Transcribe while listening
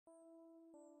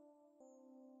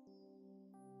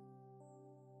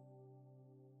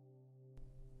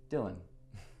Dylan.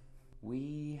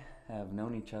 We have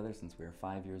known each other since we were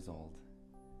 5 years old.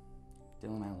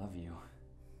 Dylan, I love you.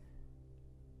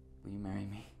 Will you marry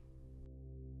me?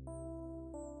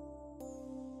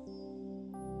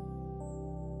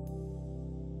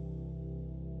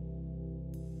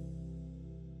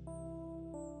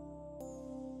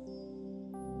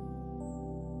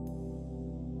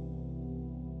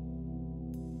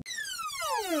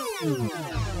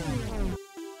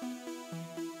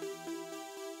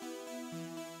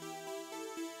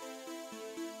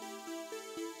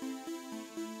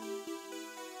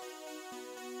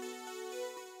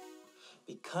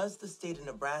 Because the state of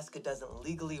Nebraska doesn't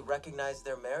legally recognize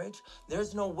their marriage,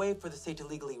 there's no way for the state to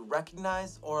legally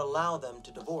recognize or allow them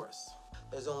to divorce.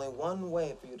 There's only one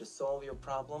way for you to solve your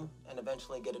problem and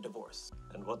eventually get a divorce.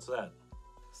 And what's that?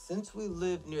 Since we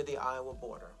live near the Iowa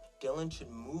border, Dylan should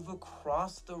move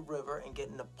across the river and get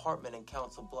an apartment in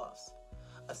Council Bluffs.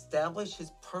 Establish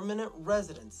his permanent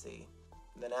residency.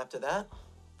 And then after that,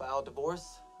 file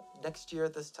divorce next year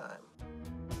at this time.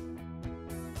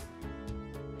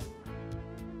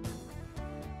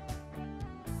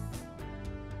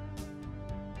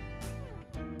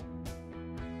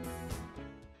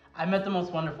 I met the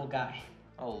most wonderful guy.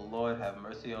 Oh, Lord, have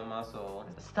mercy on my soul.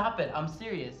 Stop it, I'm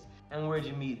serious. And where'd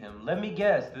you meet him? Let me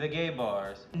guess, the gay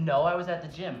bars. No, I was at the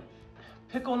gym.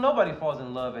 Pickle, nobody falls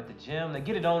in love at the gym. They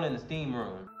get it on in the steam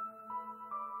room.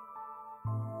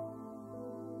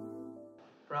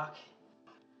 Brock,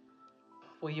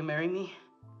 will you marry me?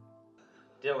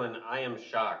 Dylan, I am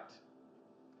shocked.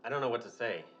 I don't know what to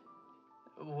say.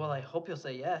 Well, I hope you'll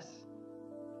say yes.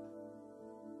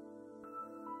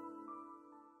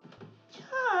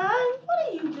 John, what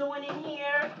are you doing in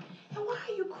here? And why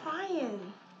are you crying?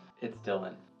 It's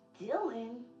Dylan.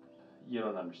 Dylan? You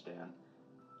don't understand.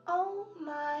 Oh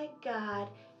my God,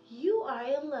 you are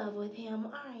in love with him,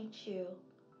 aren't you?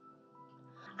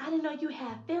 I didn't know you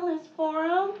had feelings for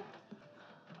him.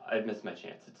 I've missed my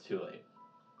chance. It's too late.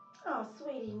 Oh,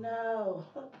 sweetie, no.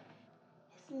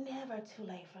 It's never too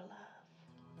late for love.